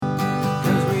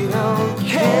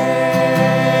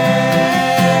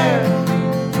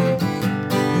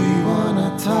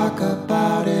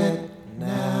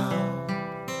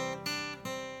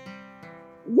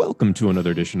to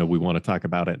another edition of We Want to Talk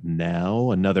About It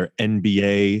Now, another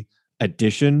NBA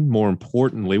edition. More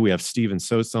importantly, we have Steven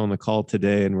Sosa on the call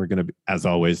today, and we're going to be, as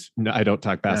always, I don't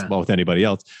talk basketball with anybody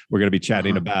else. We're going to be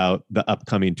chatting about the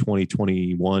upcoming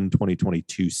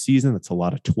 2021-2022 season. That's a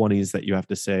lot of 20s that you have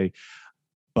to say,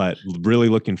 but really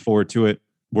looking forward to it.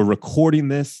 We're recording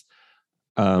this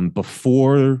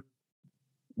before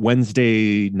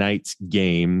Wednesday night's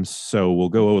games, so we'll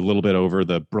go a little bit over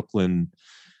the Brooklyn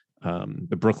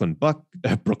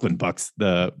Bucks,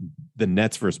 the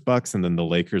Nets versus Bucks, and then the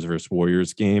Lakers versus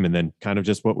Warriors game, and then kind of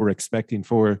just what we're expecting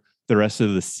for the rest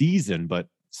of the season. But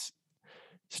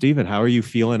Steven, how are you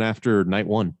feeling after night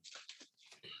one?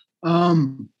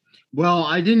 Well,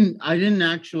 I didn't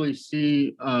actually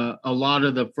see a lot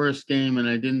of the first game, and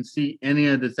I didn't see any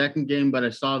of the second game, but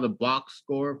I saw the box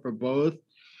score for both.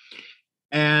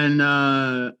 And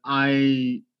I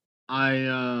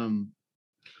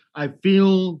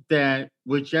feel that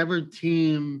whichever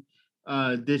team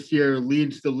this year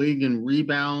leads the league in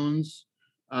rebounds,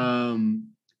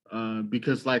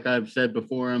 because like I've said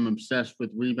before, I'm obsessed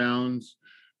with rebounds.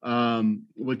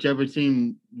 Whichever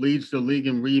team leads the league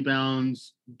in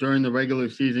rebounds during the regular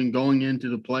season going into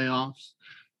the playoffs,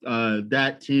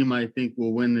 that team I think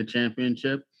will win the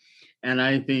championship. And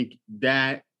I think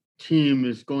that team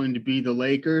is going to be the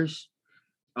Lakers.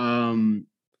 Did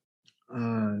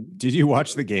you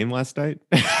watch the game last night?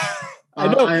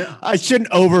 I know I shouldn't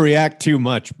overreact too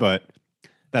much, but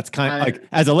that's like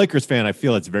as a Lakers fan, I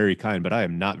feel it's very kind, but I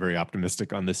am not very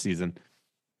optimistic on this season.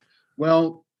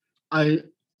 Well,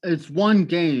 it's one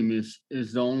game is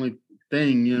the only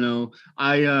thing, you know.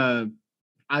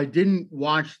 I didn't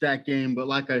watch that game, but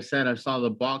like I said, I saw the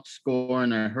box score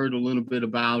and I heard a little bit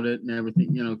about it and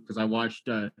everything, you know, because I watched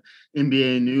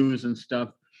NBA news and stuff.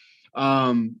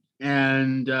 And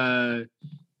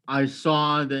I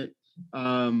saw that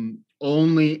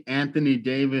only Anthony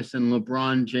Davis and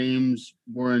LeBron James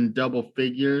were in double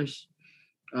figures.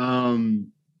 I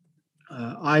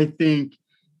think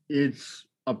it's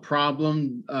a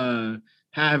problem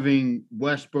having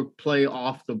Westbrook play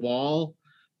off the ball.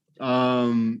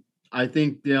 I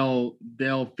think they'll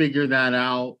figure that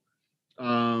out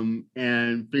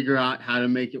and figure out how to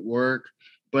make it work.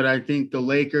 But I think the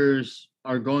Lakers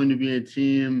are going to be a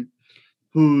team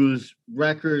whose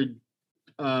record,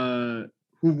 who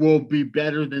will be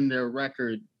better than their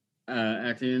record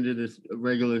at the end of this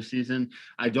regular season.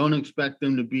 I don't expect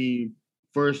them to be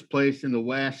first place in the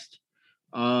West,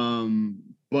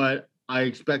 but I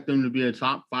expect them to be a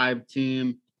top 5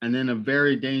 team and then a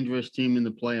very dangerous team in the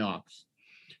playoffs.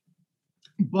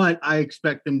 But I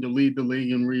expect them to lead the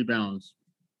league in rebounds.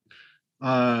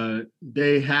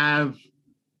 They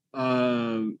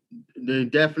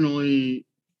definitely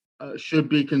should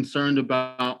be concerned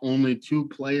about only 2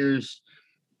 players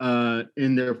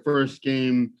in their first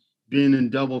game being in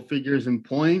double figures in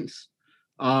points.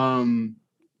 They've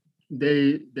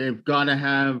got to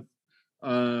have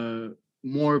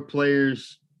more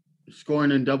players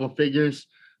scoring in double figures.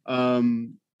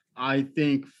 I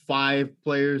think 5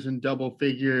 players in double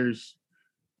figures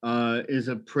is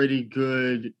a pretty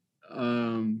good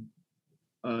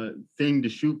thing to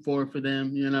shoot for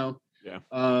them, you know. Yeah.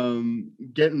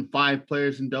 Getting 5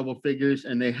 players in double figures,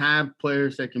 and they have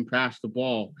players that can pass the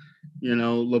ball. You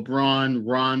know, LeBron,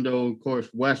 Rondo, of course,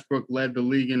 Westbrook led the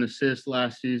league in assists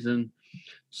last season.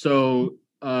 So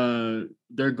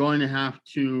they're going to have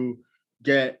to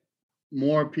get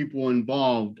more people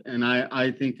involved, and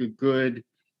I think a good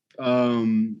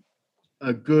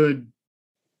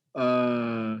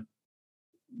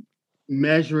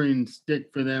measuring stick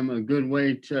for them, a good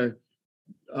way to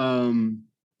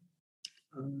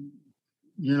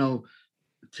you know,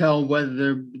 tell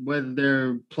whether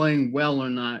they're playing well or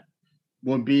not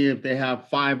would be if they have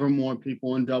 5 or more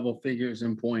people in double figures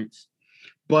in points.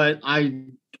 But I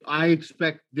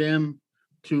expect them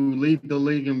to lead the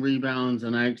league in rebounds,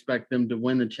 and I expect them to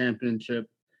win the championship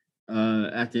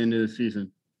at the end of the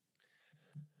season.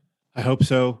 I hope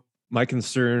so. My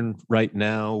concern right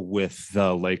now with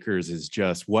the Lakers is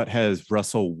just what has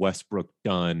Russell Westbrook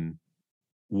done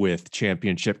with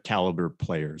championship caliber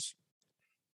players?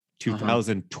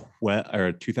 2012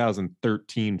 or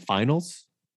 2013 finals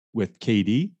with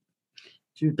KD.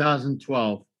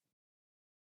 2012.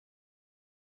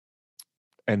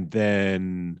 And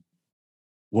then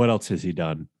what else has he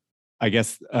done? I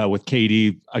guess with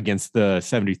KD against the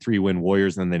 73 win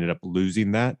Warriors, and then they ended up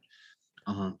losing that.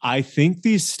 I think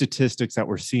these statistics that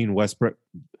we're seeing Westbrook,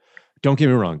 don't get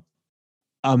me wrong,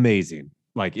 amazing.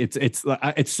 Like it's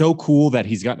so cool that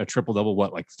he's gotten a triple double,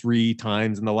 like 3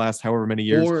 times in the last however many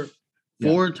years?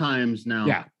 Four times now.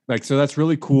 Yeah. Like, so that's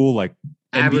really cool. Like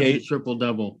average triple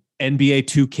double. NBA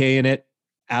 2K in it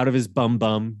out of his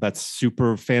bum. That's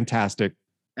super fantastic.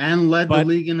 And led the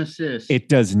league in assists. It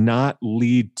does not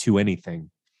lead to anything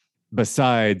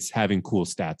besides having cool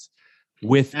stats.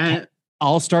 With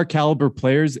all-star caliber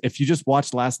players, if you just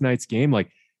watched last night's game,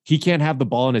 like he can't have the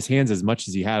ball in his hands as much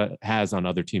as he has on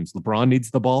other teams. LeBron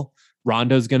needs the ball.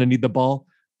 Rondo's going to need the ball.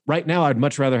 Right now, I'd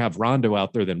much rather have Rondo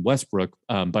out there than Westbrook.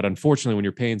 But unfortunately, when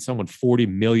you're paying someone $40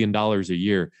 million a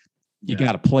year, you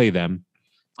got to play them.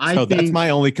 So that's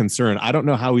my only concern. I don't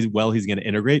know how he's going to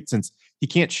integrate since he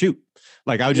can't shoot.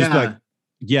 Like I would just be like,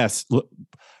 yes,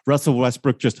 Russell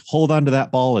Westbrook, just hold on to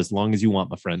that ball as long as you want,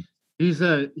 my friend. He's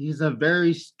a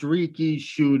very streaky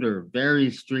shooter, very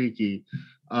streaky.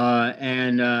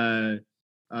 Obviously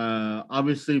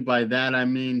by that, I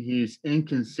mean, he's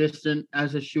inconsistent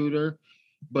as a shooter,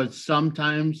 but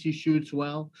sometimes he shoots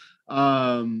well.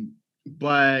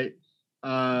 But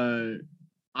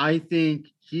I think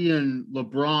he and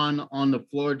LeBron on the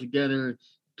floor together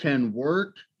can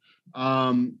work.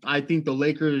 I think the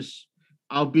Lakers,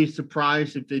 I'll be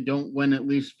surprised if they don't win at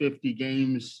least 50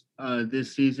 games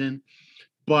this season,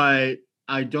 but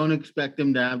I don't expect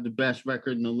them to have the best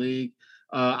record in the league.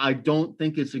 I don't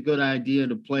think it's a good idea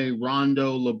to play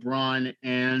Rondo, LeBron,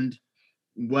 and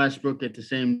Westbrook at the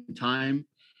same time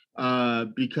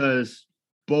because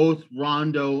both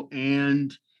Rondo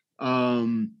and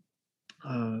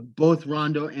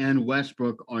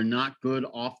Westbrook are not good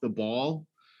off the ball.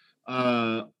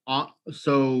 I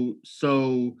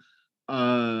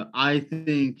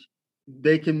think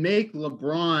they can make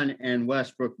LeBron and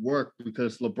Westbrook work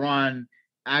because LeBron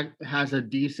has a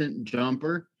decent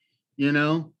jumper,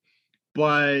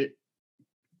 but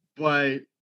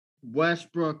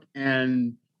Westbrook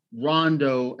and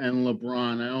Rondo and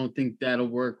LeBron, I don't think that'll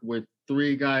work with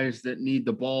three guys that need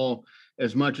the ball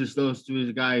as much as those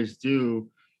three guys do.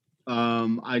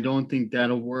 I don't think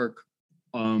that'll work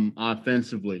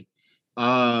offensively.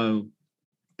 AD,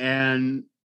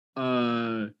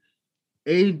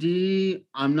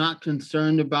 I'm not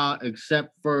concerned about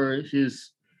except for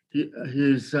his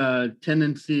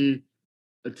tendency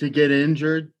to get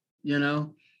injured,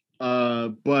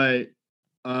 but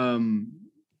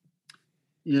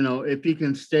if he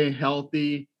can stay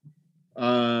healthy,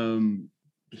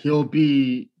 he'll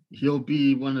be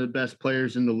one of the best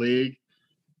players in the league.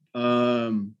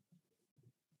 One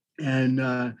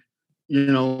of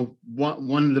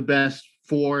the best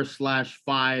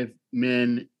 4/5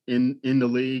 men in the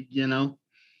league,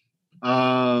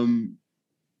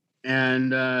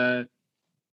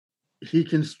 he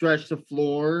can stretch the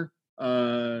floor.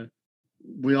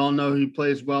 We all know he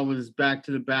plays well with his back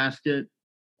to the basket.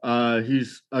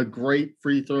 He's a great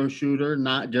free throw shooter,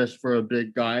 not just for a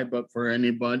big guy, but for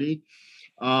anybody.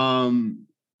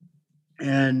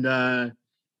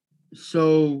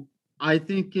 So I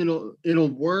think it'll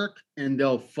work, and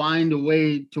they'll find a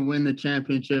way to win the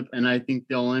championship. And I think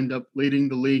they'll end up leading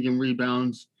the league in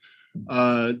rebounds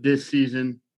this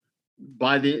season.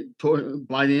 By the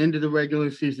end of the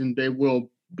regular season, they will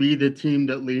be the team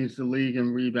that leads the league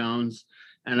in rebounds.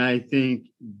 And I think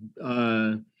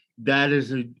that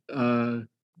is a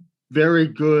very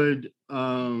good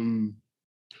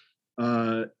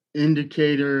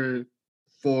indicator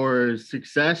for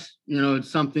success. It's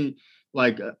something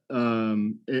like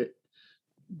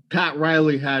Pat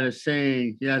Riley had a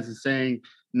saying. He has a saying,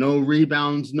 "No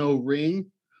rebounds, no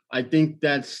ring." I think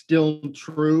that's still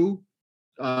true,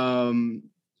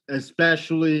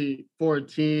 especially for a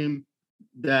team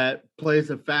that plays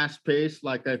a fast pace,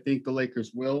 like I think the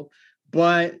Lakers will.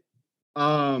 But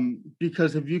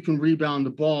because if you can rebound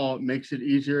the ball, it makes it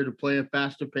easier to play a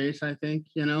faster pace, I think,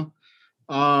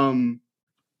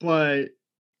 but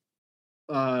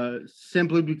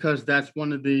simply because that's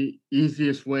one of the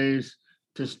easiest ways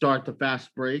to start the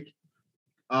fast break.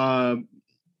 And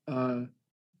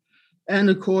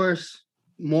of course,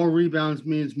 more rebounds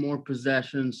means more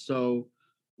possessions. So,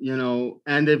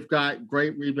 and they've got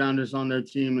great rebounders on their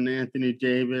team, and Anthony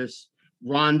Davis.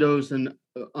 Rondo's an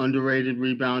underrated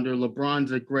rebounder.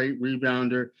 LeBron's a great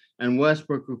rebounder, and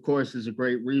Westbrook, of course, is a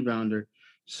great rebounder.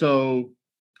 So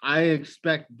I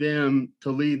expect them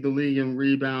to lead the league in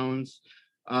rebounds.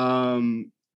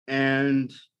 And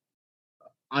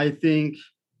I think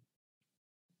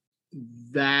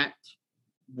that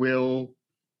will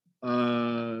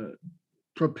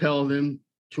propel them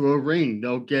to a ring.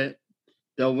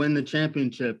 They'll win the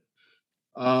championship.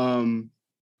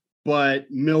 But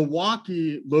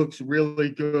Milwaukee looks really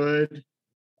good.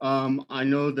 I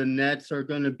know the Nets are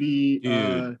going to be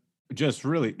just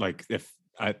really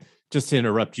just to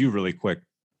interrupt you really quick.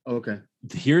 Okay.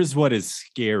 Here's what is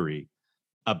scary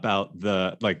about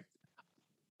I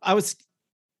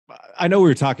I know we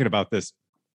were talking about this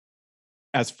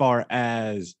as far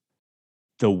as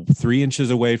the 3 inches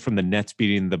away from the Nets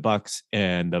beating the Bucks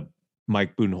and the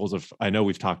Mike Budenholzer. I know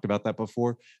we've talked about that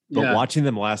before, but watching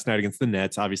them last night against the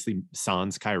Nets, obviously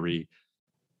sans Kyrie,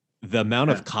 the amount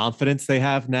of confidence they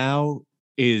have now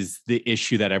is the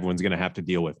issue that everyone's going to have to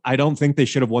deal with. I don't think they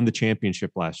should have won the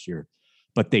championship last year,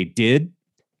 but they did.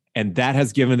 And that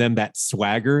has given them that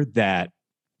swagger that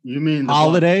you mean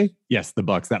Holiday? Yes, the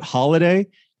Bucks, that Holiday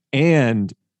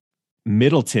and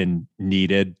Middleton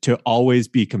needed to always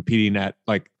be competing at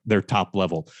like their top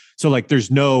level. So like there's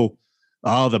no,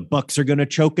 oh, the Bucks are going to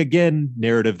choke again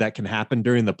narrative that can happen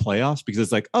during the playoffs, because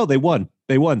it's like, oh, they won.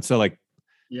 So like,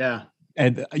 yeah.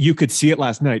 And you could see it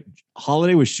last night.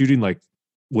 Holiday was shooting like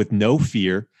with no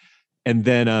fear. And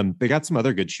then they got some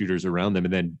other good shooters around them.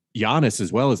 And then Giannis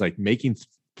as well is like making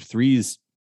threes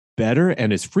better.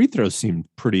 And his free throws seemed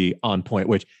pretty on point,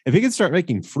 which if he can start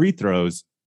making free throws,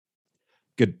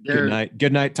 good night.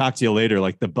 Good night. Talk to you later.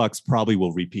 Like the Bucks probably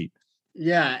will repeat.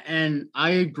 Yeah. And I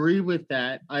agree with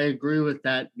that.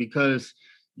 Because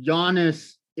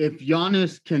Giannis, if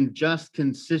Giannis can just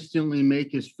consistently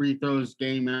make his free throws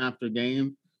game after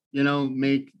game,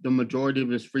 make the majority of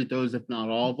his free throws, if not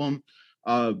all of them.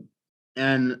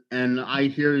 And I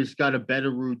hear he's got a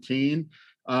better routine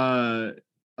at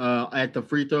the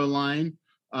free throw line.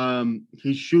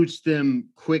 He shoots them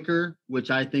quicker,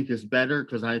 which I think is better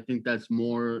because I think that's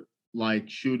more like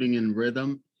shooting in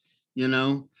rhythm,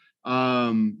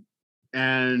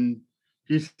 and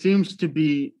it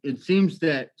seems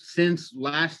that since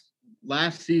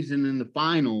last season in the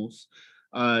finals,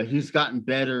 he's gotten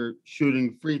better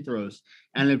shooting free throws.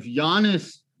 And if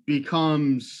Giannis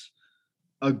becomes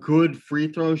a good free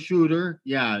throw shooter,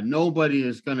 nobody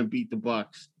is going to beat the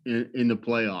Bucks in the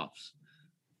playoffs.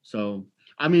 So,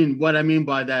 what I mean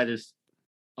by that is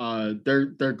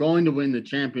they're going to win the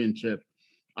championship,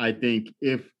 I think,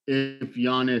 if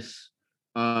Giannis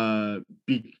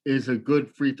is a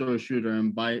good free throw shooter,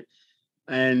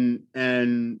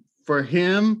 and for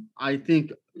him, I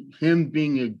think him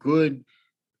being a good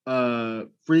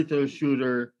free throw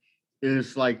shooter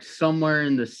is like somewhere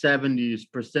in the 70s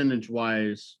percentage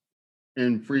wise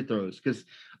in free throws, because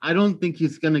I don't think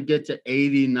he's going to get to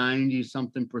 80, 90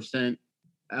 something percent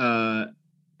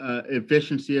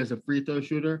efficiency as a free throw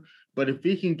shooter. But if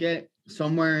he can get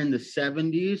somewhere in the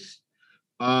 70s,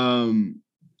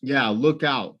 look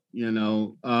out.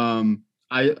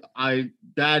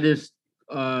 That is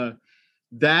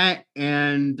that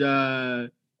and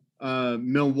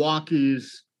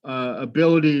Milwaukee's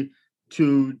ability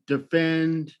to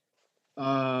defend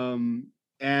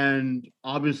and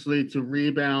obviously to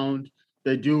rebound.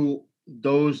 They do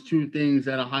those two things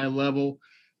at a high level.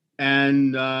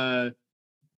 And I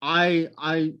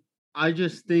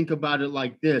just think about it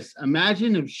like this.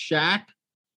 Imagine if Shaq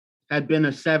had been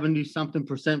a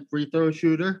 70-something% free throw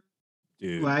shooter.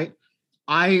 Dude. Right?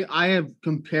 I have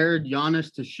compared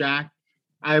Giannis to Shaq.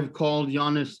 I have called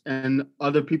Giannis, and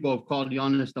other people have called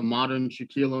Giannis the modern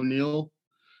Shaquille O'Neal.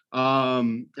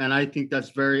 And I think that's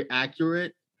very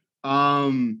accurate.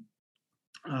 But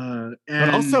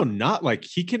also not like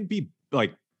he can be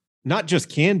like, not just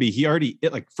can be, he already,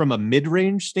 like from a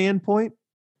mid-range standpoint,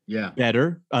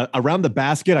 better. Around the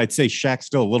basket, I'd say Shaq's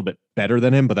still a little bit better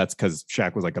than him, but that's because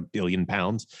Shaq was like 1 billion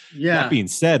pounds. That being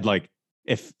said, like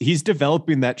if he's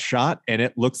developing that shot and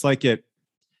it looks like it,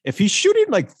 if he's shooting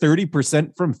like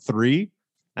 30% from three,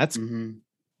 that's,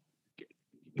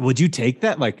 would you take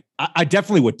that? Like, I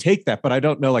definitely would take that, but I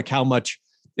don't know like how much,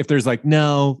 if there's like,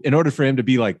 no, in order for him to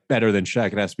be like better than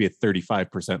Shaq, it has to be at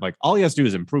 35%. Like all he has to do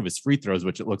is improve his free throws,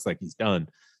 which it looks like he's done.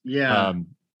 Yeah.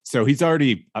 So he's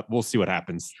already, we'll see what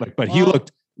happens. Like, but he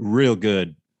looked real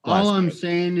good. All I'm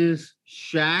saying is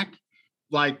Shaq,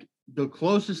 like the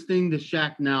closest thing to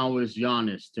Shaq now is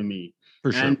Giannis to me.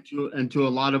 For sure. And to a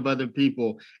lot of other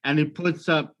people. And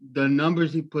the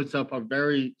numbers he puts up are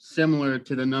very similar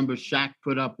to the numbers Shaq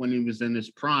put up when he was in his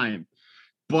prime.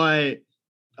 But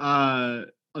the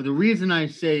reason I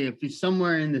say if he's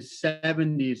somewhere in the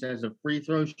 70s as a free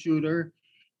throw shooter,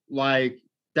 like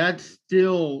that's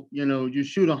still, you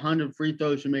shoot 100 free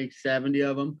throws, you make 70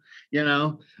 of them,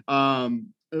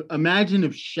 imagine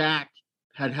if Shaq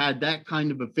had that kind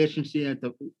of efficiency at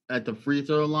the free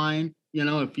throw line.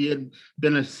 If he had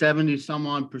been a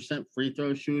 70-some-odd% free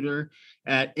throw shooter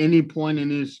at any point in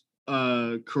his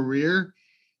career,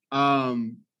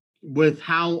 with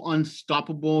how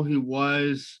unstoppable he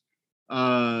was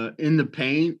in the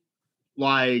paint,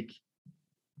 like,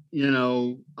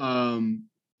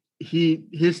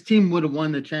 his team would have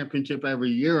won the championship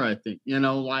every year, I think,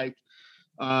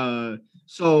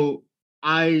 so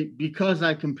because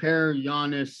I compare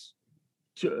Giannis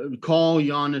to call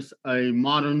Giannis a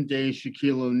modern day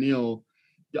Shaquille O'Neal,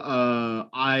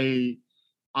 I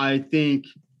think,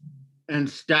 and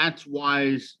stats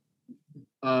wise,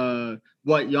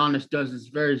 what Giannis does is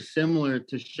very similar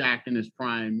to Shaq in his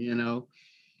prime.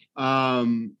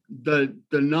 The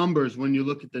numbers, when you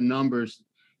look at the numbers,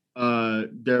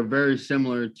 they're very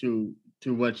similar to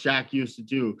what Shaq used to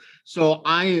do. So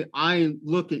I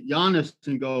look at Giannis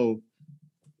and go,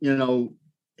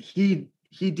 he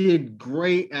did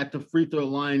great at the free throw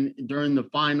line during the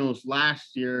finals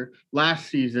last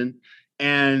season,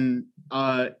 and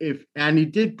he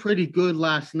did pretty good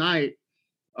last night.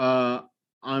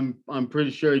 I'm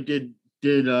pretty sure he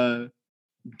did a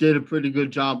pretty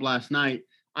good job last night.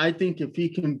 I think if he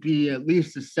can be at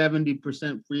least a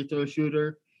 70% free throw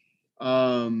shooter,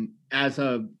 as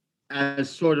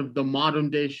sort of the modern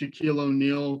day Shaquille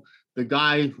O'Neal, the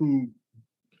guy who,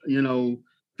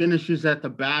 finishes at the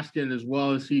basket as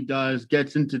well as he does,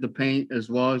 gets into the paint as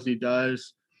well as he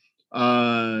does.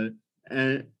 And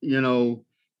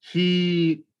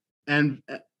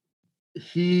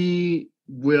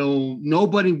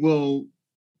nobody will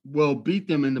beat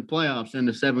them in the playoffs in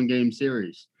the 7-game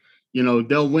series.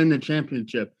 They'll win the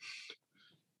championship.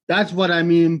 That's what I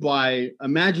mean by,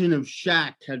 imagine if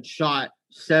Shaq had shot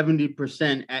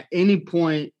 70% at any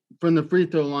point from the free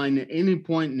throw line at any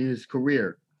point in his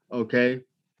career. Okay.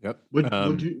 Yep.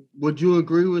 Would you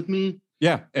agree with me?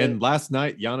 Yeah. And last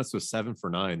night, Giannis was 7 for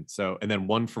 9. So, and then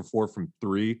 1 for 4 from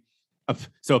 3.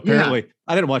 So apparently,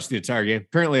 I didn't watch the entire game.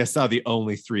 Apparently, I saw the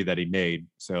only 3 that he made.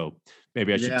 So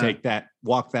maybe I should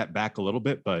walk that back a little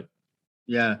bit. But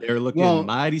yeah, they're looking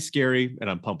mighty scary, and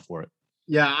I'm pumped for it.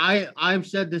 Yeah, I've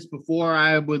said this before.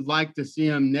 I would like to see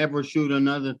him never shoot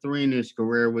another 3 in his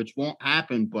career, which won't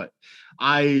happen. But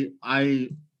I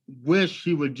wish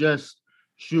he would just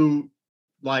shoot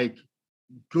like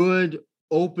good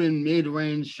open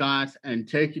mid-range shots and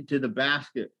take it to the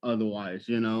basket. Otherwise,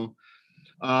 and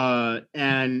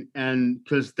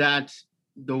because that's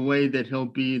the way that he'll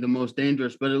be the most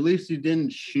dangerous. But at least he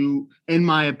didn't shoot, in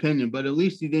my opinion. But at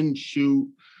least he didn't shoot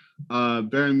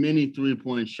very many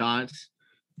 3-point shots.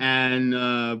 And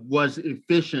was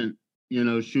efficient,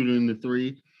 shooting the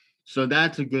 3. So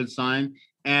that's a good sign.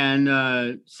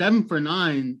 And 7 for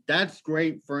 9, that's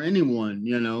great for anyone,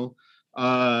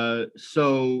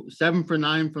 So 7 for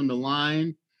 9 from the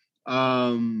line.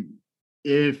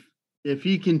 If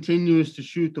he continues to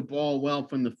shoot the ball well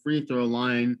from the free throw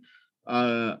line,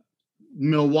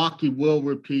 Milwaukee will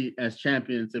repeat as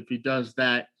champions if he does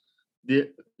that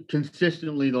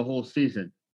consistently the whole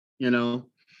season,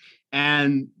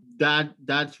 And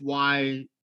that's why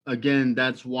I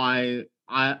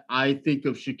think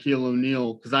of Shaquille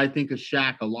O'Neal, because I think of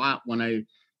Shaq a lot when I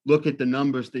look at the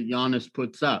numbers that Giannis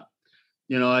puts up.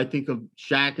 I think of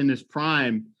Shaq in his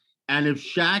prime. And if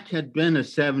Shaq had been a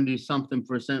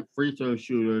 70-something% free throw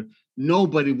shooter,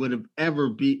 nobody would have ever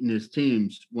beaten his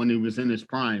teams when he was in his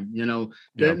prime.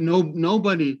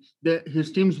 Nobody, that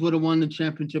his teams would have won the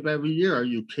championship every year. Are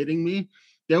you kidding me?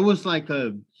 There was like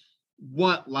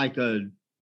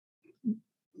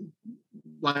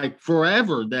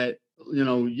forever that,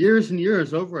 years and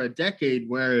years, over a decade,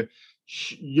 where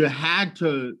you had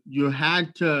to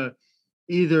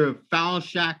either foul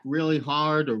Shaq really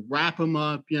hard or wrap him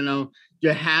up. You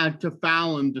had to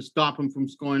foul him to stop him from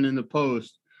scoring in the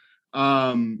post.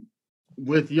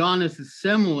 With Giannis, it's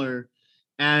similar.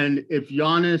 And if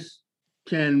Giannis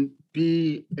can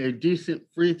be a decent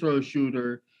free throw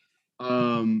shooter,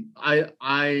 I'm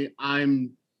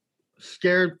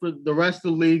scared for the rest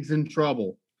of the league's in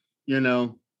trouble,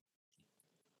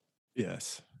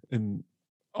 Yes. And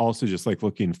also just like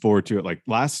looking forward to it. Like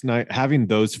last night, having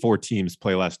those 4 teams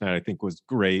play last night, I think was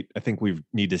great. I think we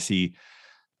need to see,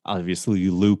 obviously,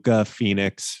 Luka,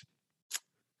 Phoenix.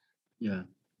 Yeah.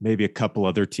 Maybe a couple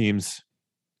other teams.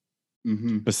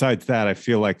 Mm-hmm. Besides that, I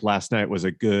feel like last night was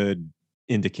a good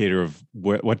indicator of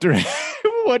what direction.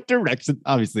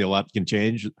 Obviously, a lot can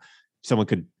change. Someone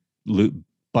could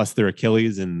bust their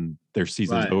Achilles and their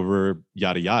season's over,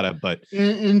 yada yada. But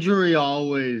injury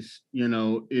always,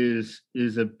 is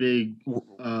a big.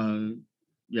 We're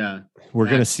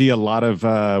gonna see a lot of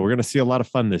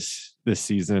fun this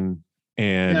season,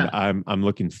 and I'm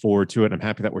looking forward to it. I'm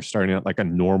happy that we're starting at like a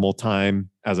normal time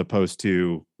as opposed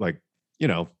to like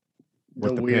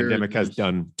what the pandemic has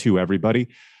done to everybody.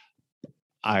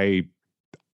 I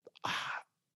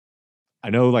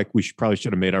know like we probably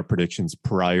should have made our predictions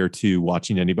prior to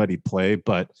watching anybody play,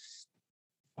 but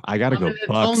I gotta go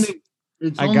Bucks.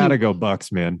 I gotta go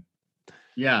Bucks, man.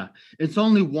 Yeah, it's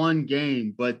only one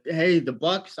game, but hey, the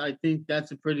Bucks. I think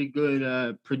that's a pretty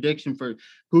good prediction for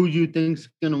who you think's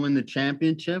going to win the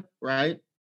championship, right?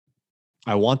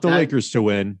 I want the That, Lakers to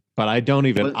win, but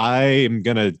but I am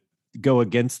going to go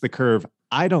against the curve.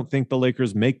 I don't think the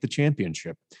Lakers make the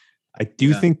championship. I do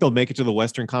yeah, think they'll make it to the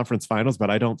Western Conference Finals, but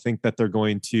I don't think that they're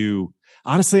going to.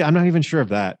 Honestly, I'm not even sure of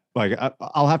that. Like,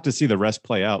 I'll have to see the rest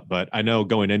play out, but I know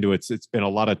going into it, it's been a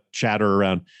lot of chatter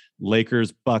around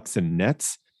Lakers, Bucks, and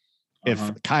Nets. If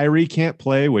uh-huh. Kyrie can't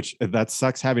play, which that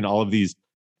sucks having all of these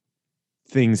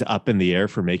things up in the air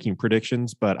for making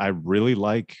predictions, but I really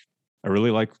like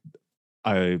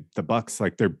the Bucks.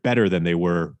 Like they're better than they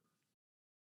were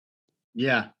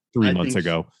Yeah, 3 months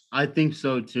ago. I think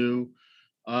so too.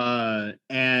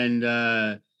 And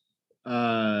uh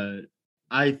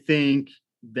I think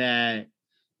that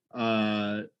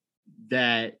uh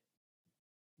that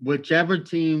whichever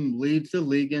team leads the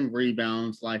league in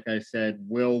rebounds, like I said,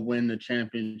 will win the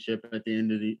championship at the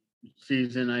end of the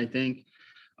season, I think.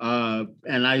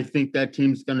 And I think that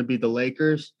team's going to be the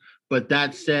Lakers. But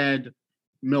that said,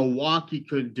 Milwaukee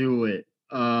could do it.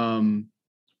 Some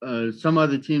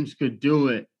other teams could do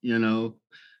it, you know.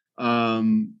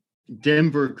 Um,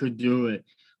 Denver could do it.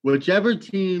 Whichever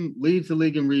team leads the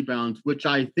league in rebounds, which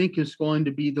I think is going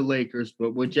to be the Lakers,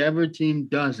 but whichever team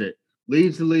does it,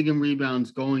 leads the league in rebounds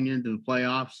going into the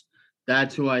playoffs,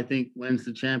 that's who I think wins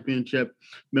the championship.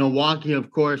 Milwaukee,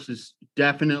 of course, is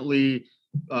definitely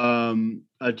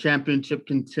a championship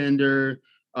contender.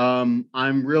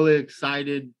 I'm really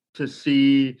excited to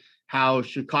see how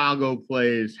Chicago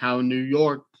plays, how New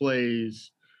York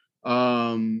plays.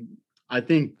 Um, I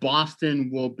think Boston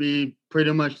will be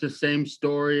pretty much the same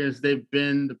story as they've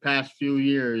been the past few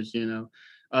years. You know,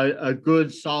 a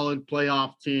good, solid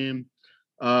playoff team,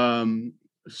 um,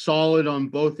 solid on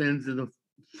both ends of the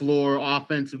floor,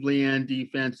 offensively and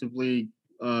defensively.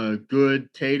 Good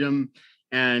Tatum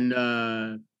and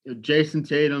Jason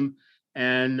Tatum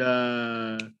and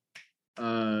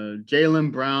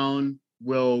Jaylen Brown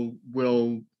will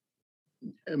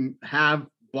have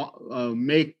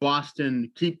make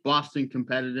Boston keep Boston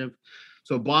competitive.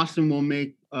 So Boston will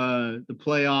make the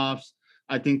playoffs.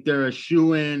 I think they're a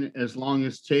shoe in as long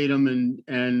as Tatum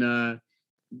and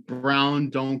Brown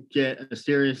don't get a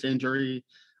serious injury.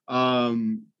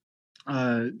 Um,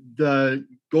 the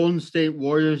Golden State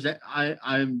Warriors.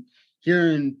 I'm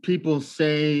hearing people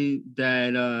say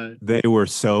that. They were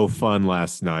so fun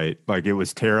last night. Like it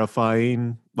was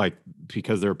terrifying, like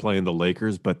because they're playing the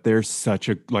Lakers, but they're such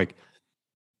a like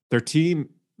their team,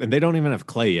 and they don't even have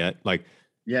Clay yet. Like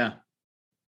Yeah.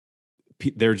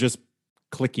 they're just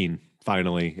clicking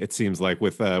finally. It seems like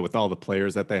with all the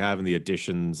players that they have and the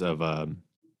additions of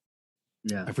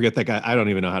Yeah. I forget that guy. I don't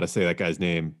even know how to say that guy's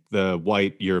name. The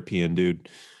white European dude.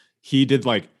 He did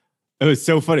like it was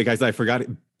so funny, guys. I forgot it.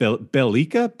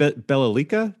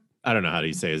 Belalica. I don't know how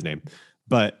to say his name,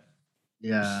 but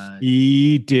Yeah.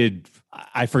 he did.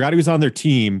 I forgot he was on their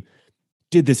team.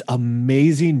 Did this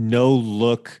amazing no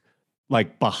look,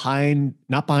 like behind,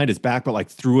 not behind his back, but like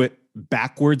threw it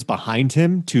backwards behind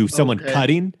him to someone Okay.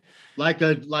 cutting. Like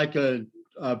a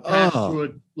pass Oh,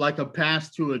 to a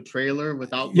pass to a trailer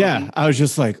without yeah. looking. I was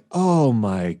just like, oh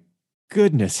my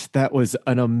goodness, that was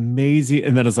an amazing.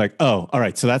 And then I was like, oh, all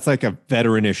right. So that's like a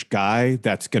veteranish guy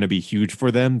that's going to be huge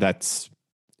for them.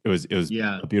 It was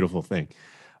Yeah. a beautiful thing.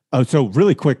 Oh, so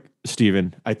really quick,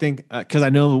 Steven, I think because I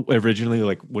know originally,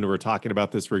 like when we were talking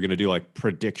about this, we are going to do like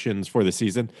predictions for the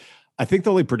season. I think the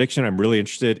only prediction I'm really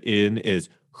interested in is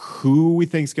who we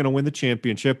think is going to win the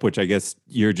championship, which I guess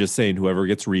you're just saying whoever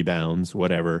gets rebounds,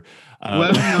 whatever.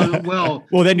 Well, no, well,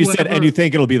 Well, then you said, and you whoever.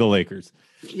 think it'll be the Lakers.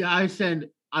 Yeah, I said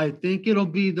I think it'll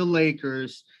be the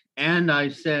Lakers, and I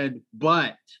said,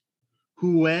 but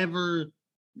whoever,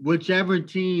 whichever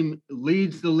team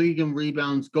leads the league in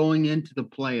rebounds going into the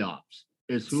playoffs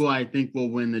is who I think will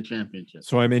win the championship.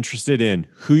 So I'm interested in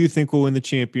who you think will win the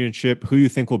championship, who you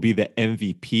think will be the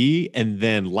MVP, and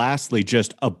then lastly,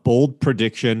 just a bold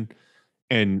prediction.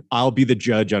 And I'll be the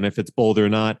judge on if it's bold or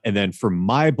not. And then for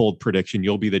my bold prediction,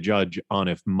 you'll be the judge on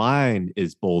if mine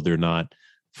is bold or not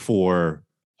for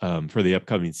the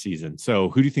upcoming season. So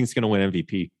who do you think is going to win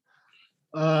MVP?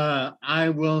 I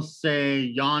will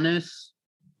say Giannis.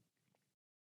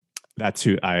 That's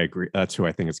who I agree. That's who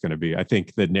I think it's going to be. I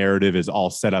think the narrative is all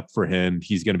set up for him.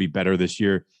 He's going to be better this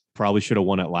year. Probably should have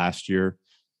won it last year.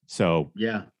 So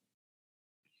Yeah,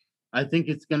 I think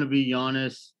it's going to be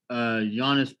Giannis.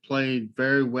 Giannis played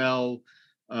very well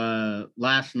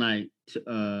last night,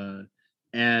 uh,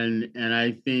 and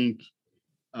I think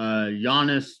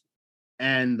Giannis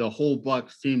and the whole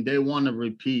Bucks team they want to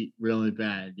repeat really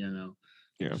bad. You know,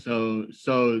 Yeah. So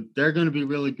they're going to be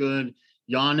really good.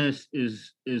 Giannis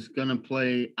is going to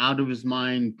play out of his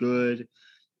mind good,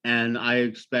 and I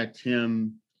expect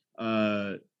him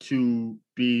to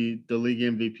be the league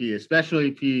MVP, especially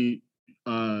if he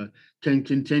can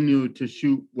continue to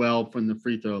shoot well from the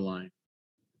free throw line.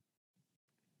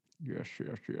 Yes.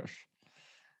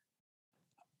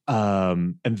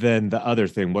 And then the other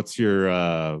thing, what's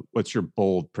your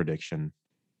bold prediction?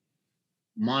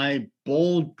 My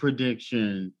bold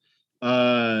prediction,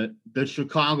 the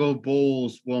Chicago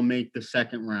Bulls will make the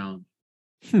second round.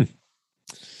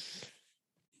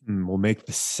 We'll make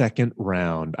the second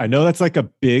round. I know that's like a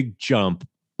big jump,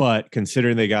 but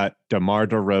considering they got DeMar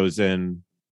DeRozan,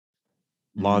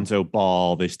 Lonzo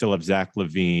Ball, they still have Zach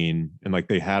LaVine, and like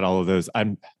they had all of those.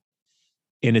 And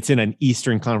it's in an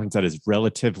Eastern Conference that is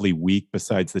relatively weak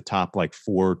besides the top like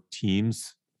 4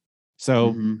 teams.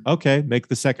 So, okay, make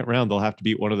the second round. They'll have to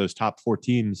beat one of those top 4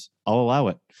 teams. I'll allow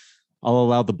it. I'll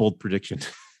allow the bold prediction.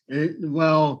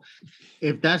 Well,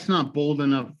 if that's not bold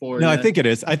enough for you. No, I think it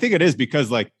is. I think it is because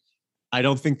like I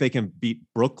don't think they can beat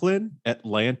Brooklyn,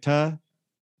 Atlanta,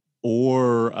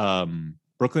 or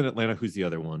Brooklyn, Atlanta. Who's the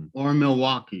other one? Or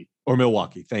Milwaukee.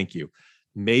 Thank you.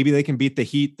 Maybe they can beat the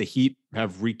Heat. The Heat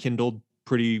have rekindled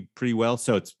pretty well.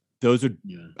 So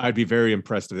I'd be very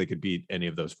impressed if they could beat any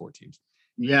of those 4 teams.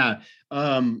 Yeah.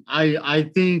 I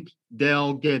think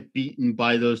they'll get beaten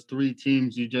by those 3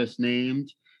 teams you just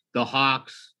named. The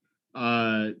Hawks,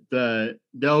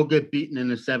 they'll get beaten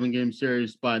in a 7-game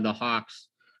series by the Hawks.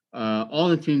 All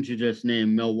the teams you just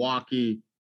named, Milwaukee,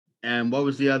 and what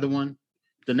was the other one?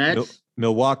 The Nets?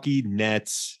 Milwaukee,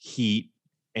 Nets, Heat,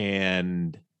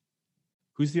 and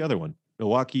who's the other one?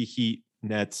 Milwaukee, Heat,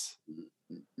 Nets,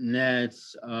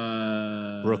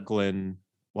 Brooklyn.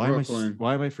 Why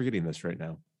am I forgetting this right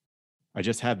now? I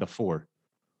just had the 4.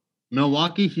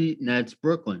 Milwaukee, Heat, Nets,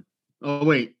 Brooklyn. Oh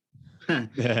wait.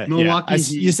 Milwaukee. Yeah,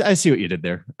 I see what you did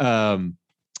there.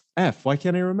 F. Why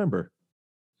can't I remember?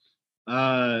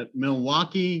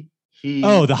 Milwaukee, Heat.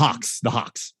 Oh, the Hawks.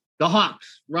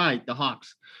 Right, the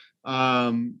Hawks.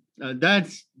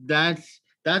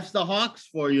 That's the Hawks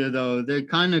for you though. They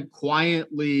kind of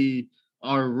quietly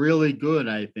are really good,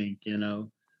 I think,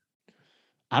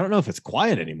 I don't know if it's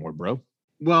quiet anymore, bro.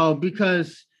 Well,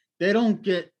 because they don't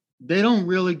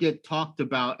really get talked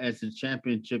about as a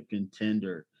championship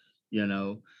contender,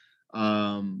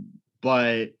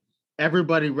 but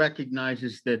everybody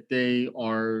recognizes that they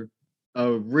are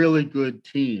a really good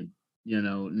team,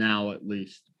 now at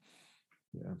least.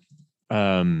 Yeah.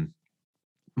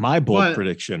 My bold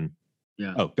prediction.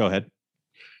 Yeah. Oh, go ahead.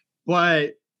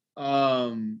 But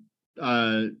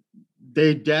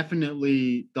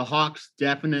the Hawks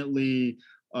definitely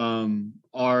are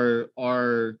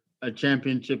a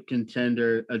championship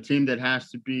contender, a team that has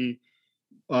to be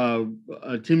a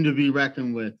team to be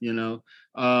reckoned with, and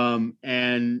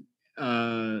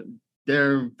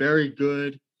they're very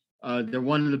good. They're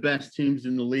one of the best teams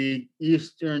in the league.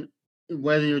 Eastern,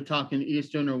 whether you're talking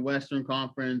Eastern or Western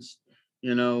Conference,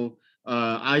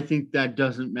 I think that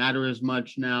doesn't matter as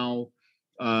much now.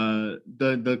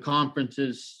 The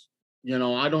conferences,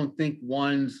 I don't think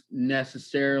one's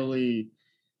necessarily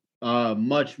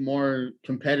much more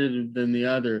competitive than the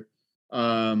other.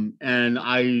 And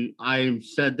I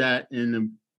said that in a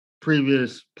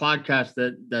previous podcast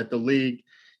that the league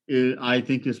I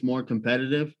think is more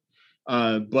competitive.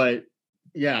 But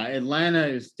yeah, Atlanta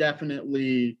is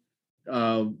definitely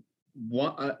a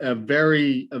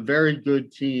very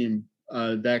good team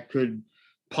that could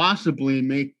possibly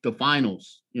make the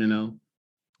finals,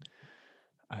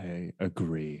 I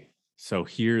agree. So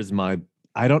here's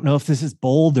I don't know if this is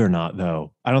bold or not,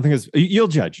 though. I don't think you'll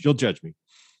judge me.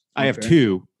 I have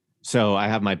 2, so I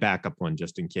have my backup one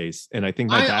just in case. And I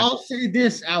think I'll say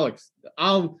this, Alex.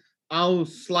 I'll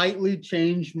slightly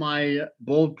change my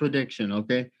bold prediction,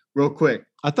 okay? Real quick.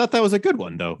 I thought that was a good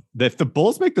one, though. If the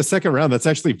Bulls make the second round, that's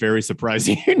actually very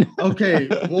surprising. Okay.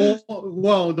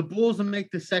 Well, the Bulls will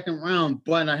make the second round,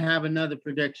 but I have another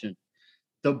prediction.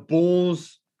 The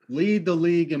Bulls lead the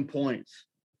league in points.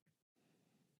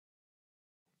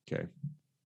 Okay.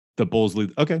 The Bulls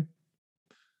lead. Okay.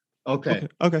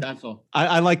 That's all.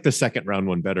 I like the second round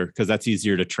one better because that's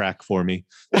easier to track for me.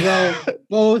 Well,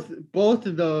 both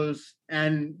of those,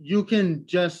 and you can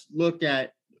just look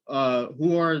at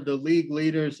who are the league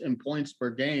leaders in points per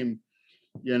game,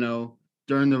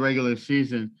 during the regular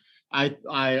season.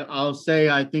 I'll say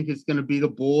I think it's going to be the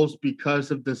Bulls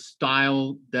because of the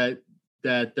style that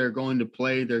they're going to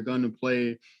play. They're going to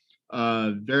play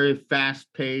very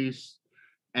fast paced,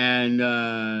 and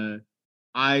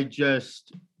I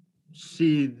just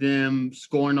see them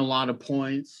scoring a lot of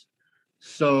points.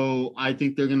 So I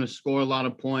think they're going to score a lot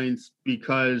of points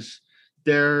because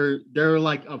they're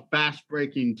like a fast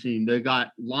breaking team. They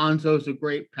got Lonzo's a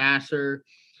great passer.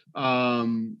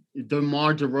 DeMar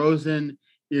DeRozan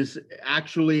is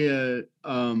actually a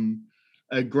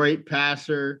great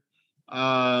passer.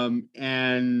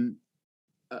 And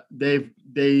they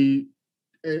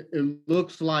it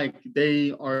looks like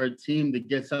they are a team that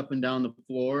gets up and down the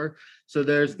floor. So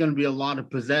there's going to be a lot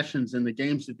of possessions in the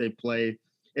games that they play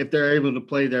if they're able to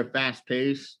play their fast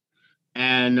pace.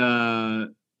 And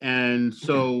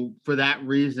so for that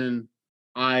reason,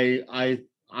 I'll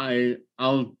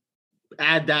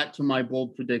add that to my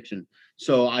bold prediction.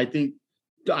 So I think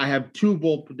I have two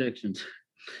bold predictions,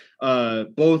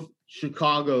 both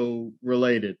Chicago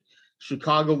related.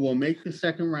 Chicago will make the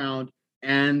second round,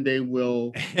 and they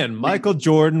will. And Michael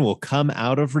Jordan will come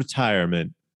out of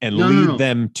retirement and No, lead no, no.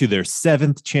 them to their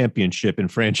 7th championship in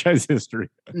franchise history.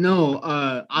 No,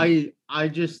 I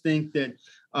just think that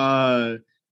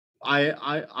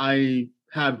I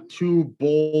have two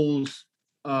Bulls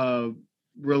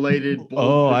related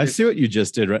bold. I see what you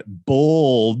just did, right?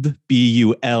 Bold,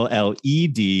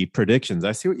 BULLED predictions.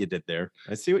 I see what you did there.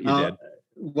 I see what you did.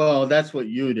 Well, that's what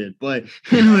you did. But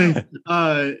anyway,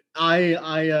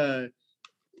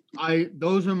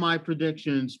 those are my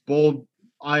predictions. Bold.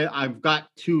 I've got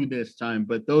two this time,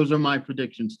 but those are my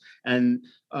predictions, and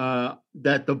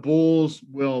that the Bulls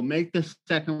will make the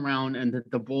second round, and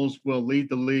that the Bulls will lead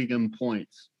the league in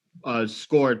points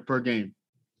scored per game.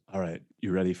 All right,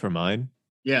 you ready for mine?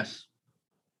 Yes.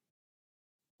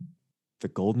 The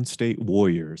Golden State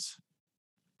Warriors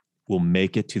will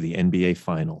make it to the NBA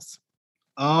Finals.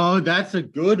 Oh, that's a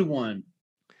good one.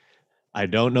 I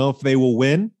don't know if they will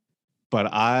win, but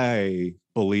I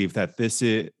believe that this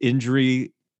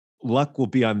injury luck will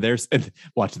be on their side.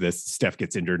 Watch this. Steph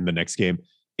gets injured in the next game.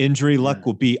 Injury luck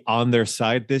will be on their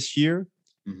side this year.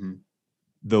 Mm-hmm.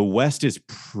 The West is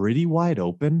pretty wide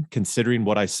open considering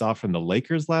what I saw from the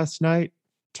Lakers last night.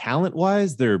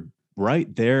 Talent-wise, they're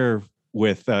right there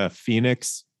with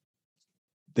Phoenix,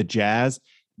 the Jazz.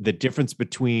 The difference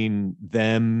between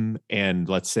them and,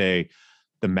 let's say,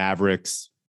 the Mavericks,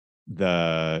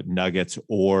 the Nuggets,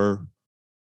 or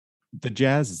the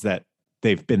Jazz is that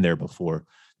they've been there before.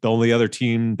 The only other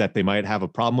team that they might have a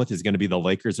problem with is going to be the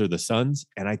Lakers or the Suns.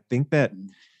 And I think it's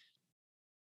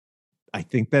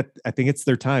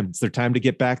their time. It's their time to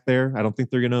get back there. I don't think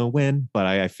they're going to win, but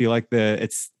I feel like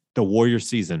it's the Warrior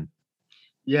season.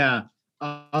 Yeah.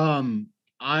 I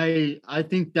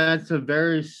think that's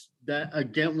once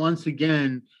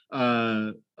again,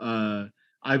 I've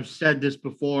said this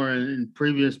before in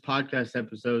previous podcast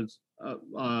episodes.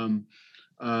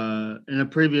 In a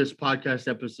previous podcast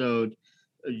episode,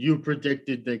 you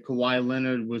predicted that Kawhi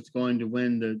Leonard was going to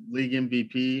win the league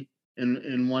MVP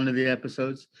in one of the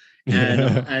episodes,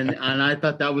 and I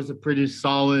thought that was a pretty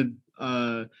solid,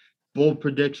 bold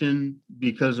prediction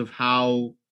because of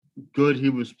how good he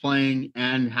was playing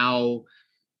and how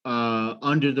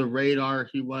under the radar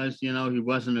he was. He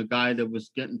wasn't a guy that was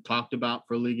getting talked about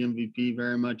for league MVP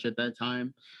very much at that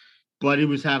time, but he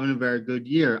was having a very good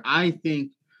year. I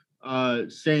think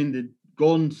saying that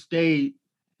Golden State,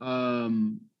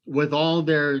 with all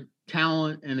their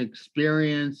talent and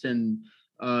experience and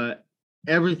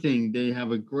everything, they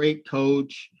have a great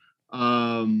coach.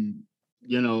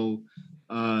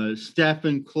 Steph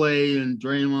and Clay and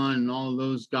Draymond and all of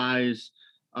those guys,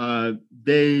 I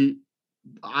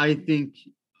think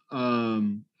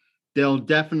they're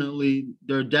definitely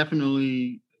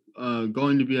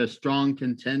going to be a strong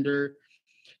contender.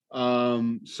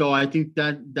 So I think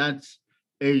that's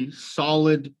a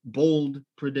solid, bold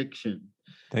prediction.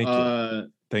 Thank you.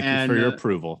 Thank you for your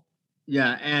approval.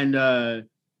 Yeah, and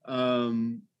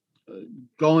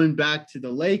going back to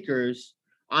the Lakers,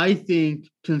 I think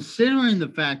considering the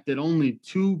fact that only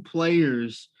two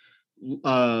players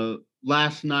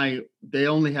last night, they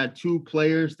only had two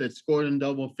players that scored in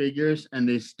double figures, and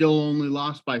they still only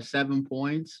lost by 7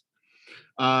 points,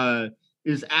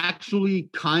 is actually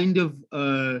kind of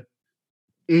a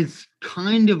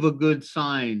good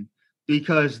sign,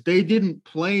 because they didn't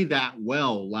play that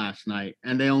well last night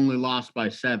and they only lost by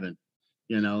 7.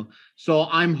 So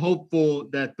I'm hopeful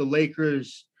that the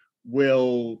Lakers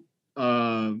will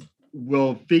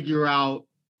figure out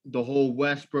the whole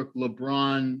Westbrook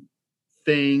LeBron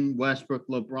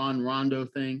Rondo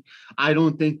thing. I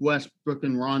don't think Westbrook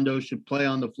and Rondo should play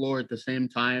on the floor at the same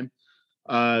time,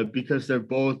 because they're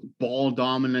both ball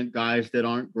dominant guys that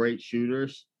aren't great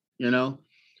shooters,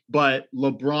 but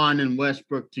LeBron and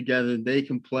Westbrook together, they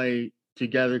can play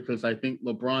together, because I think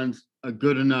LeBron's a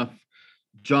good enough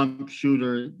jump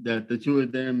shooter that the two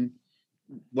of them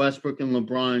Westbrook and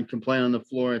LeBron can play on the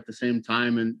floor at the same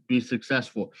time and be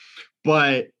successful.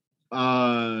 But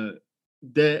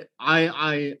that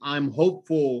I'm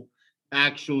hopeful,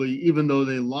 actually, even though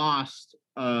they lost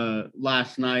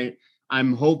last night,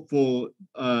 I'm hopeful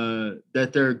that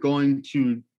they're going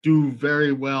to do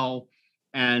very well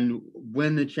and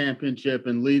win the championship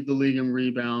and lead the league in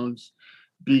rebounds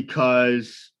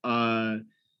because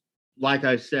like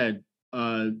I said,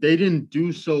 they didn't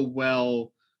do so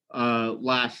well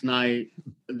last night.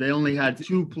 They only had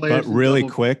 2 players. But really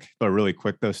quick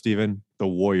though, Steven, the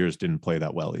Warriors didn't play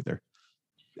that well either.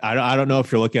 I don't know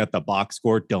if you're looking at the box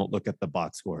score. Don't look at the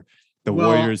box score. The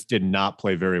Warriors did not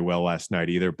play very well last night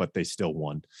either, but they still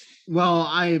won. Well,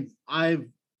 I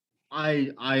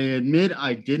admit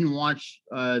I didn't watch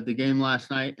the game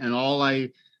last night, and all I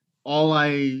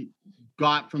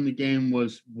got from the game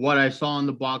was what I saw on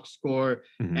the box score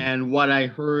and what I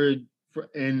heard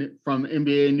from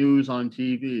NBA News on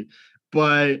TV.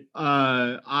 But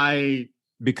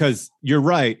because you're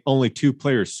right, only 2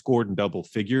 players scored in double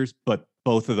figures, but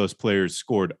both of those players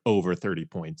scored over 30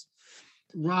 points.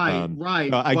 Right.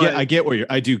 I get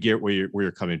where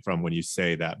you're coming from when you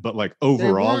say that, but like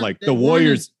overall, like the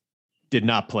Warriors did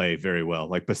not play very well.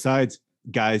 Like besides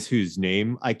guys whose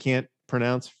name I can't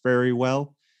pronounce very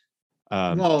well.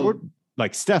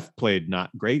 Like Steph played not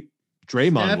great.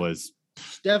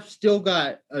 Steph still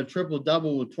got a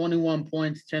triple-double with 21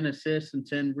 points, 10 assists, and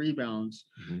 10 rebounds.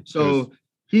 So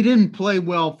he didn't play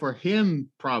well for him,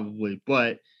 probably,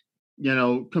 but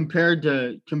compared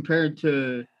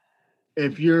to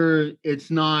if you're,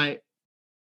 it's not.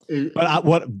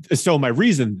 So my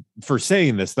reason for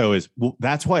saying this though is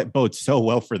that's why it bodes so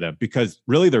well for them, because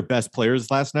really their best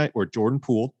players last night were Jordan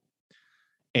Poole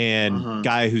and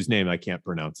guy whose name I can't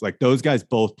pronounce. Like those guys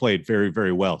both played very,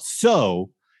 very well. So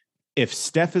if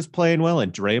Steph is playing well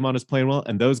and Draymond is playing well,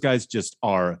 and those guys just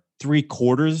are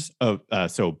 3/4 of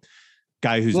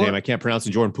guy whose name I can't pronounce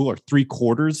and Jordan Poole are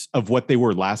 3/4 of what they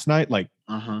were last night, like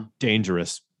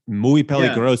dangerous. Muy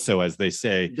peligroso, as they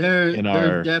say.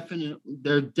 They're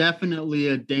definitely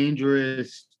a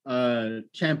dangerous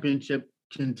championship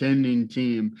contending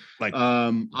team. Like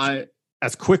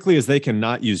as quickly as they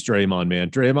cannot use Draymond,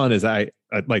 man. Draymond is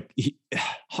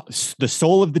the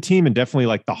soul of the team and definitely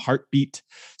like the heartbeat.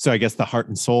 So I guess the heart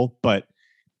and soul, but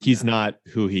he's not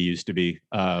who he used to be.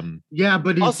 But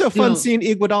he's also fun seeing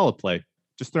Iguodala play.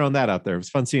 Just throwing that out there. It was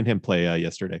fun seeing him play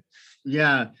yesterday.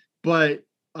 Yeah, but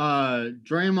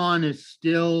Draymond is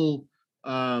still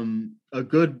a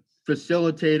good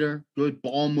facilitator, good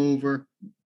ball mover,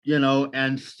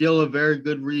 and still a very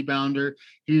good rebounder.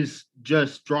 He's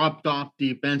just dropped off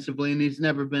defensively, and he's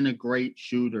never been a great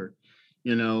shooter.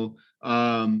 He's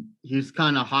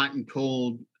kind of hot and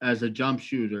cold as a jump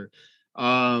shooter.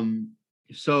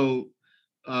 So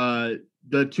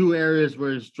the 2 areas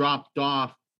where he's dropped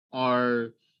off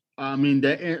are,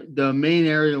 the main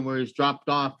area where he's dropped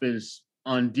off is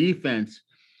on defense,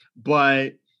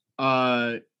 but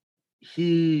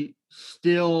he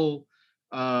still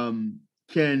can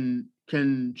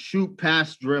shoot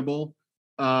past dribble,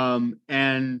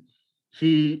 and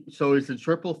so he's a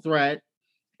triple threat,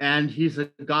 and he's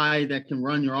a guy that can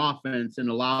run your offense and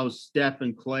allows Steph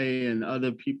and Clay and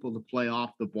other people to play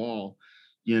off the ball,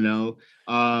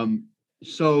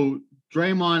 so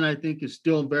Draymond, I think, is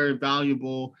still very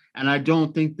valuable, and I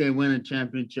don't think they win a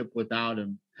championship without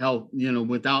him.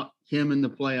 Without him in the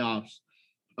playoffs,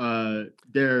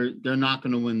 they're not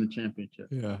going to win the championship.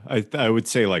 Yeah, I would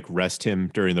say like rest him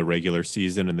during the regular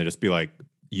season and then just be like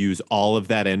use all of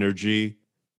that energy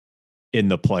in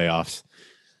the playoffs.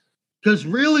 Because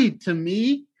really, to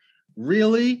me,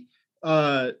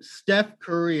 Steph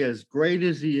Curry, as great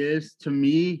as he is, to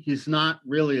me, he's not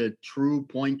really a true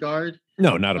point guard.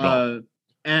 No, not at all.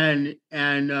 And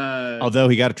although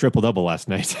he got a triple-double last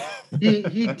night.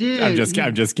 he did. I'm just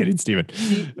kidding, Steven.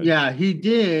 He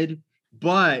did,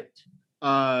 but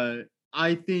I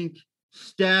think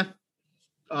Steph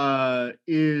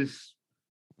is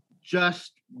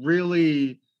just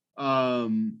really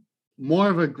more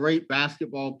of a great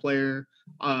basketball player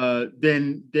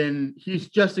than he's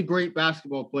just a great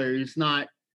basketball player. He's not,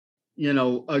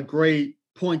 a great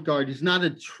point guard. He's not a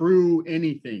true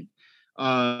anything.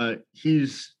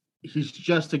 He's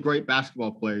just a great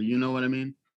basketball player. You know what I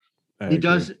mean? He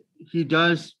does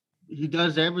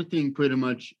everything pretty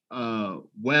much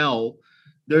well.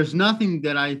 There's nothing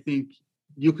that I think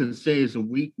you can say is a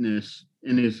weakness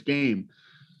in his game.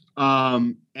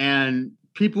 And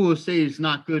people will say he's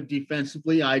not good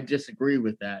defensively. I disagree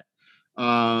with that.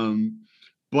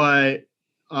 But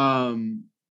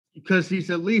because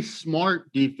he's at least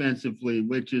smart defensively,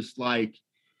 which is like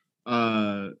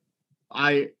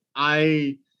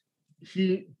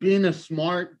he being a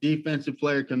smart defensive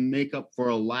player can make up for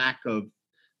a lack of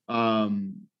what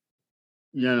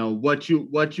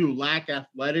you lack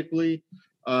athletically.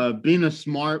 Being a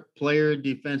smart player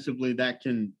defensively, that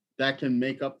can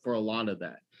make up for a lot of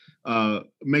that.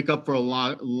 Make up for a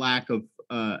lack of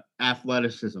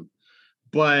athleticism.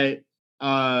 But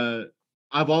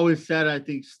I've always said I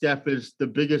think Steph is the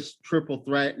biggest triple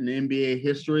threat in NBA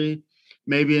history,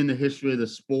 maybe in the history of the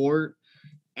sport.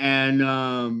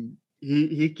 And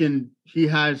he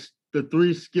has the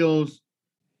three skills,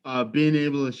 being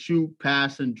able to shoot,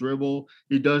 pass, and dribble.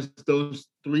 He does those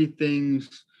three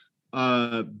things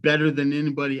better than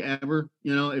anybody ever.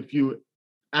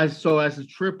 As a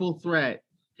triple threat,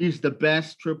 he's the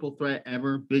best triple threat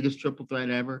ever, biggest triple threat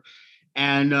ever.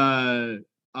 And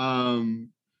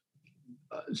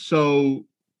so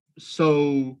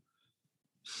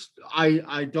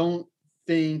I don't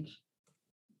think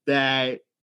that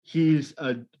he's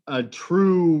a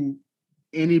true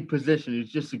any position. He's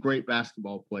just a great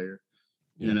basketball player.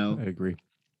 I agree.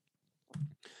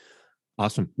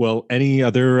 Awesome. Well, any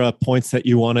other points that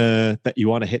you want to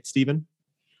hit, Stephen?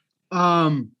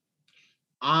 I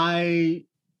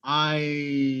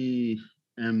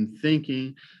am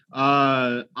thinking.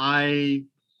 I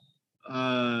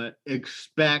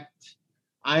expect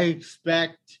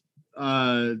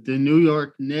the New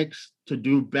York Knicks to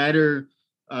do better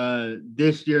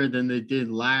this year than they did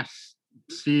last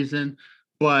season,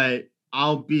 but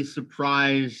I'll be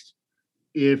surprised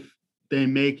if they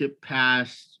make it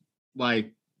past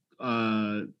like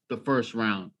the first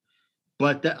round.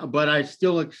 But I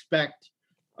still expect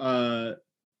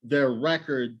their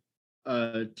record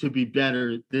to be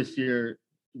better this year.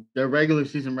 Their regular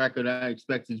season record, I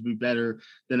expect it to be better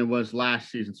than it was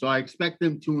last season. So I expect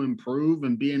them to improve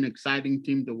and be an exciting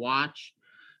team to watch,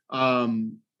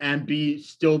 and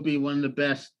still be one of the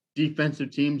best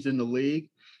defensive teams in the league.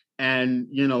 And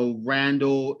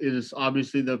Randall is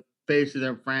obviously the face of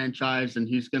their franchise, and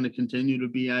he's going to continue to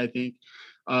be, I think.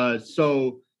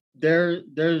 So they're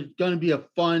going to be a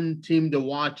fun team to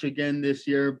watch again this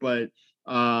year, but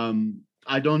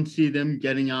I don't see them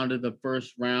getting out of the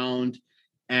first round.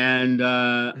 And do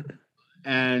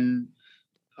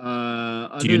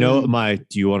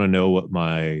you want to know what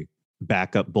my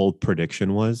backup bold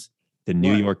prediction was? The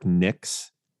New York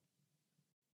Knicks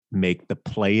make the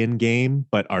play-in game,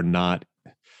 but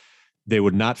they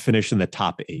would not finish in the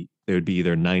top 8. They would be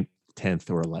either 9th, 10th,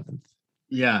 or 11th.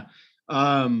 Yeah.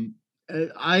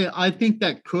 I think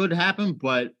that could happen,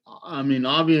 but I mean,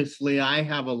 obviously I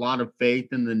have a lot of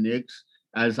faith in the Knicks,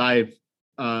 as I've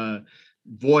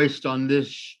voiced on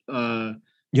this what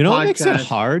makes it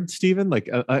hard, Stephen? Like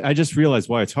I just realized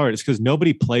why it's hard. It's because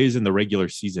nobody plays in the regular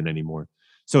season anymore.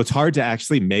 So it's hard to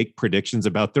actually make predictions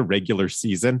about the regular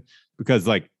season because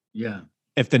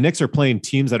if the Knicks are playing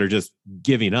teams that are just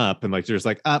giving up and there's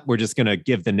we're just going to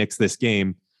give the Knicks this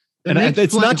game. And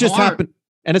it's not just happening.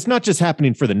 And it's not just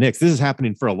happening for the Knicks. This is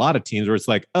happening for a lot of teams where it's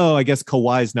I guess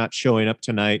Kawhi's not showing up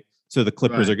tonight, so the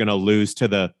Clippers are going to lose to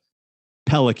the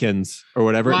Pelicans or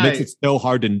whatever. It makes it so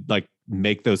hard to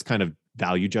make those kind of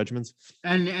value judgments.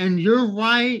 And you're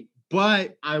right,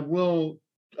 but I will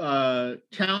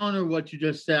counter what you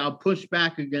just said. I'll push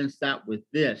back against that with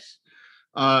this.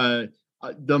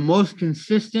 The most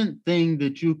consistent thing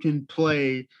that you can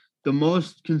play, the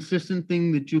most consistent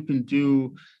thing that you can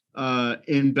do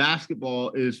in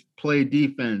basketball is play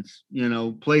defense.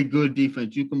 Play good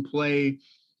defense. You can play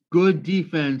good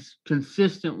defense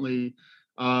consistently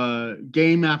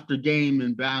game after game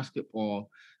in basketball.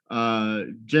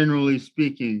 Generally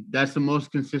speaking, that's the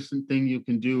most consistent thing you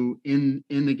can do in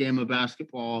the game of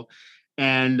basketball.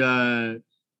 And the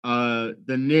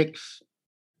Knicks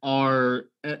are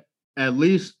at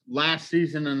least last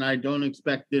season, and I don't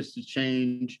expect this to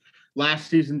change. Last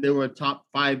season, they were a top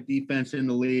 5 defense in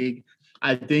the league.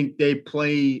 I think they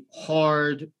play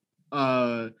hard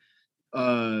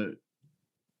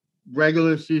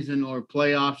regular season or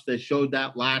playoffs. They showed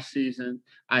that last season.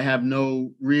 I have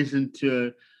no reason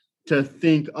to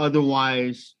think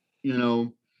otherwise,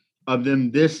 of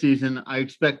them this season. I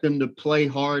expect them to play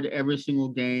hard every single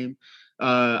game.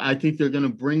 I think they're going to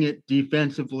bring it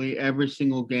defensively every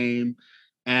single game.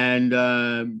 And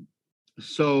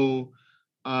so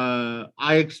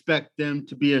I expect them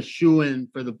to be a shoo-in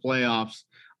for the playoffs.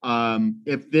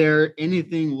 If they're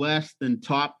anything less than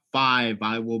top 5,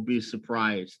 I will be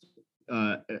surprised.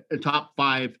 Top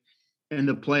 5 in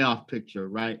the playoff picture,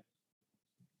 right?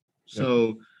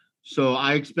 Yep. So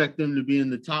I expect them to be in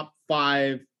the top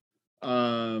 5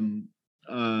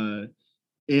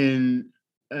 in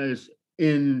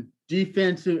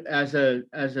defensive as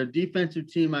a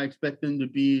defensive team, I expect them to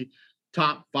be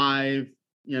top 5,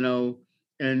 and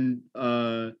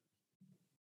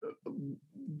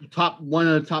one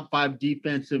of the top 5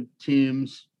 defensive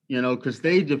teams, because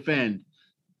they defend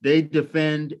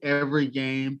every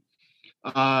game,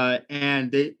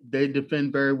 and they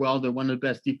defend very well. They're one of the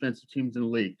best defensive teams in the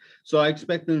league. So I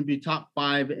expect them to be top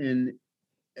 5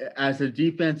 as a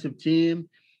defensive team,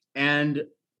 and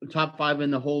top 5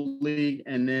 in the whole league,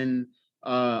 and then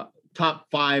top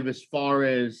 5 as far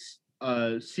as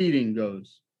seeding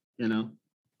goes.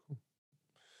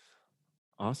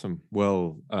 Awesome.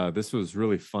 Well, this was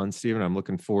really fun, Stephen. I'm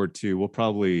looking forward to. We'll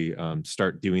probably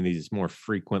start doing these more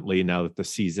frequently now that the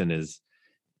season is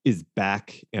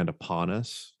back and upon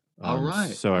us. All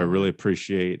right. So I really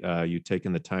appreciate you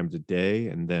taking the time today.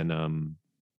 And then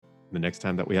the next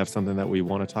time that we have something that we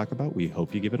want to talk about, we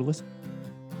hope you give it a listen.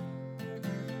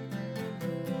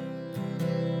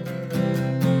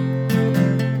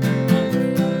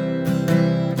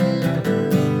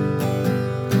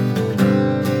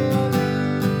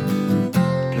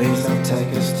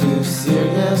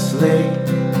 Seriously,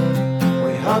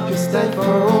 we hope you stay for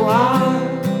a while.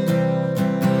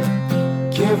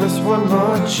 Give us one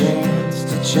more chance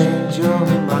to change your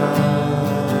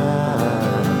mind.